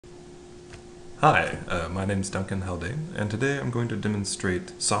Hi, my name is Duncan Haldane, and today I'm going to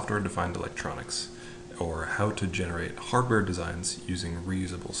demonstrate software-defined electronics, or how to generate hardware designs using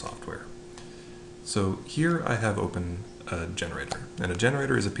reusable software. So here I have open a generator, and a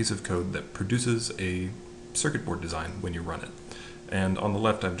generator is a piece of code that produces a circuit board design when you run it. And on the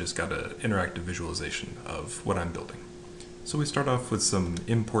left I've just got an interactive visualization of what I'm building. So we start off with some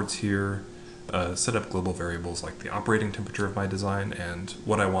imports here, set up global variables like the operating temperature of my design and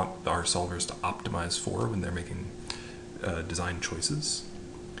what I want our solvers to optimize for when they're making design choices.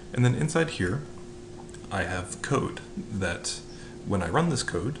 And then inside here, I have code that when I run this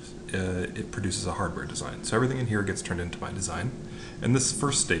code, it produces a hardware design. So everything in here gets turned into my design. And this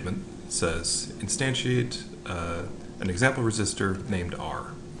first statement says, instantiate an example resistor named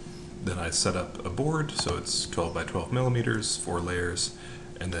R. Then I set up a board, so it's 12 by 12 millimeters, 4 layers,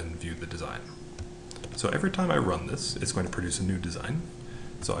 and then view the design. So every time I run this, it's going to produce a new design.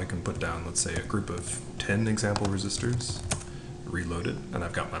 So I can put down, let's say, a group of 10 example resistors, reload it, and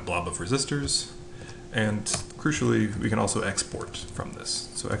I've got my blob of resistors. And crucially, we can also export from this.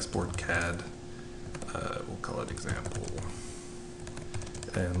 So export CAD, we'll call it example,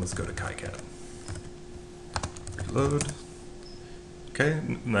 and let's go to KiCad. Reload. Okay,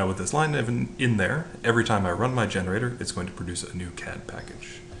 now with this line in there, every time I run my generator, it's going to produce a new CAD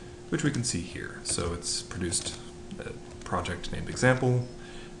package, which we can see here. So it's produced a project named example,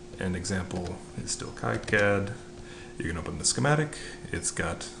 and example is still KiCad. You can open the schematic. It's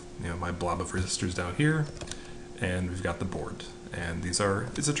got my blob of resistors down here, and we've got the board. And it's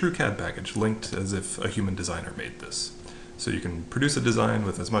a true CAD package, linked as if a human designer made this. So you can produce a design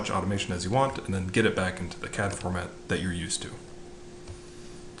with as much automation as you want, and then get it back into the CAD format that you're used to.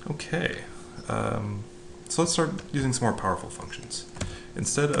 Okay, so let's start using some more powerful functions.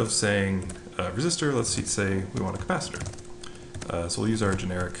 Instead of saying resistor, let's say we want a capacitor. So we'll use our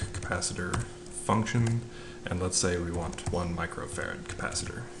generic capacitor function, and let's say we want 1 microfarad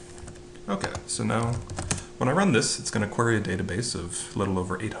capacitor. Okay, so now when I run this, it's going to query a database of a little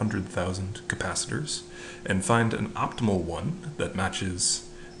over 800,000 capacitors and find an optimal one that matches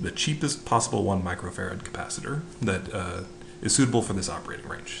the cheapest possible 1 microfarad capacitor that is suitable for this operating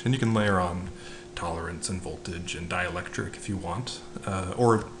range. And you can layer on tolerance and voltage and dielectric if you want,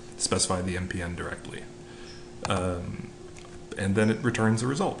 or specify the MPN directly. And then it returns a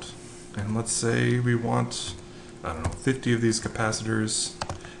result. And let's say we want, 50 of these capacitors,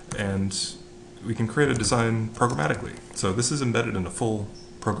 and we can create a design programmatically. So this is embedded in a full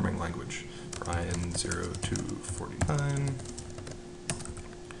programming language, Ryan 0249.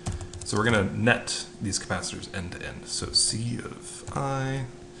 So we're going to net these capacitors end to end. So C of I,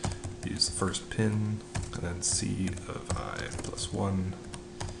 use the first pin, and then C of I plus 1,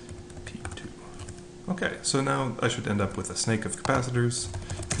 P2. Okay, so now I should end up with a snake of capacitors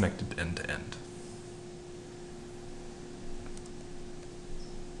connected end to end.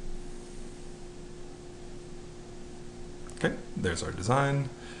 Okay, there's our design.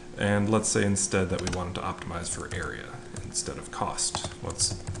 And let's say instead that we wanted to optimize for area instead of cost. What's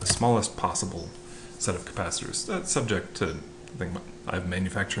the smallest possible set of capacitors? That's subject to, I have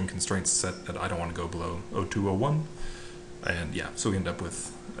manufacturing constraints set that I don't want to go below 0201. And yeah, so we end up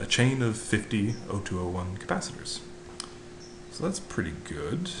with a chain of 50 0201 capacitors. So that's pretty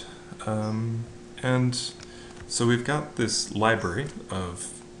good. And so we've got this library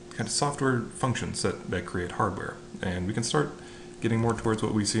of kind of software functions that create hardware. And we can start getting more towards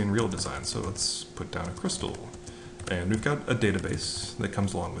what we see in real design. So let's put down a crystal. And we've got a database that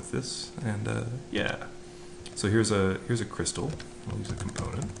comes along with this. And yeah, so here's a crystal. We'll use a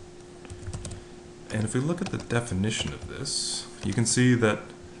component. And if we look at the definition of this, you can see that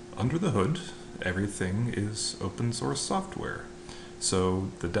under the hood, everything is open source software.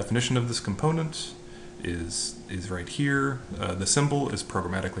 So the definition of this component is right here. The symbol is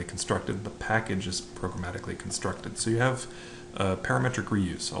programmatically constructed. The package is programmatically constructed. So you have parametric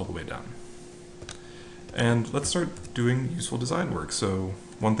reuse all the way down. And let's start doing useful design work. So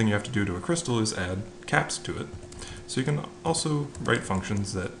one thing you have to do to a crystal is add caps to it. So you can also write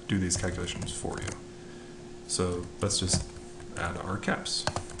functions that do these calculations for you. So let's just add our caps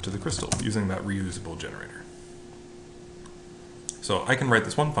to the crystal using that reusable generator. So I can write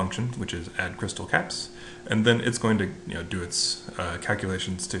this one function, which is add crystal caps, and then it's going to do its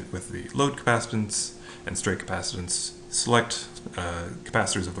calculations with the load capacitance and straight capacitance, select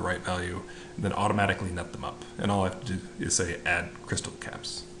capacitors of the right value, and then automatically net them up. And all I have to do is say add crystal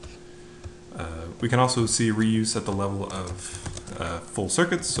caps. We can also see reuse at the level of full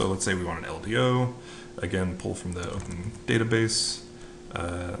circuits. So let's say we want an LDO. Again, pull from the open database.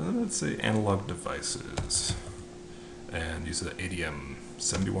 Let's say analog devices, and use the ADM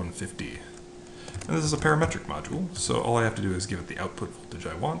 7150. And this is a parametric module, so all I have to do is give it the output voltage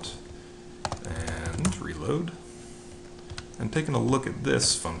I want, and reload. And taking a look at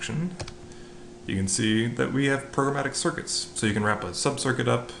this function, you can see that we have programmatic circuits. So you can wrap a sub-circuit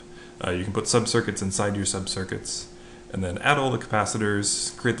up, you can put sub-circuits inside your sub-circuits, and then add all the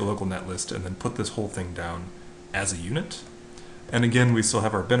capacitors, create the local netlist, and then put this whole thing down as a unit. And again, we still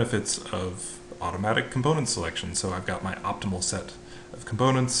have our benefits of automatic component selection. So I've got my optimal set of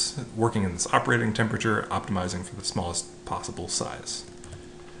components working in this operating temperature, optimizing for the smallest possible size.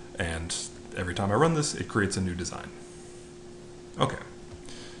 And every time I run this, it creates a new design. Okay,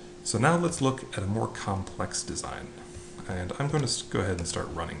 so now let's look at a more complex design. And I'm going to go ahead and start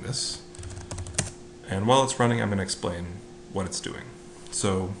running this. And while it's running, I'm going to explain what it's doing.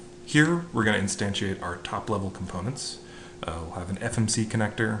 So here, we're going to instantiate our top-level components. We'll have an FMC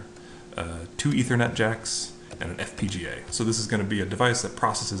connector, 2 Ethernet jacks, and an FPGA. So this is going to be a device that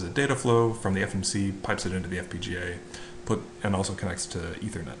processes a data flow from the FMC, pipes it into the FPGA, and also connects to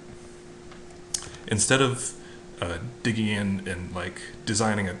Ethernet. Instead of digging in and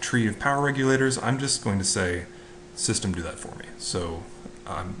designing a tree of power regulators, I'm just going to say, system, do that for me. So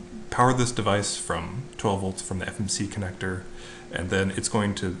power this device from 12 volts from the FMC connector, and then it's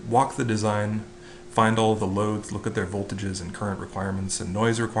going to walk the design, find all of the loads, look at their voltages and current requirements and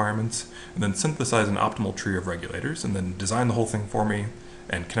noise requirements, and then synthesize an optimal tree of regulators, and then design the whole thing for me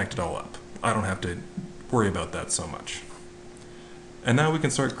and connect it all up. I don't have to worry about that so much. And now we can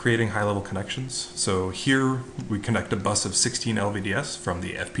start creating high-level connections. So here we connect a bus of 16 LVDS from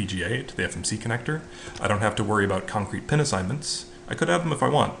the FPGA to the FMC connector. I don't have to worry about concrete pin assignments. I could have them if I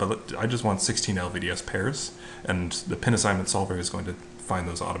want, but I just want 16 LVDS pairs, and the pin assignment solver is going to find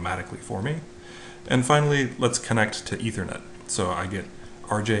those automatically for me. And finally, let's connect to Ethernet. So I get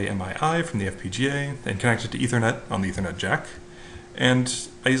RJMII from the FPGA and connect it to Ethernet on the Ethernet jack. And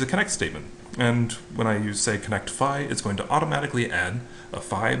I use a connect statement. And when I use, say, connect phi, it's going to automatically add a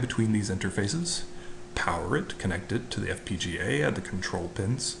phi between these interfaces, power it, connect it to the FPGA, add the control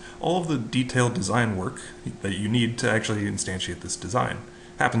pins. All of the detailed design work that you need to actually instantiate this design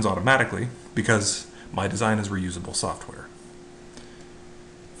happens automatically because my design is reusable software.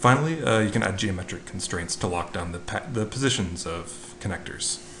 Finally, you can add geometric constraints to lock down the positions of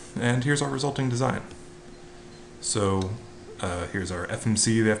connectors. And here's our resulting design. So here's our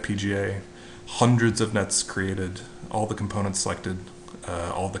FMC, the FPGA, hundreds of nets created, all the components selected,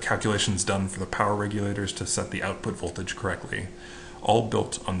 all the calculations done for the power regulators to set the output voltage correctly, all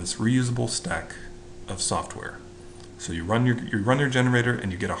built on this reusable stack of software. So you run your generator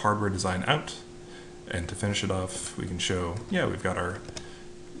and you get a hardware design out, and to finish it off, we can show, yeah, we've got our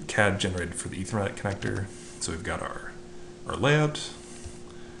CAD generated for the Ethernet connector, so we've got our layout,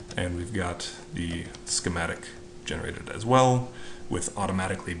 and we've got the schematic generated as well, with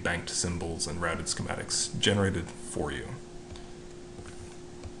automatically banked symbols and routed schematics generated for you.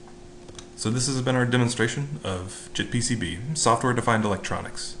 So this has been our demonstration of JITPCB, software-defined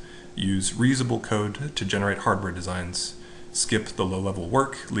electronics. Use reusable code to generate hardware designs, skip the low-level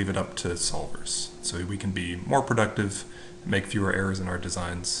work, leave it up to solvers. So we can be more productive, make fewer errors in our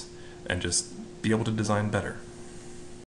designs, and just be able to design better.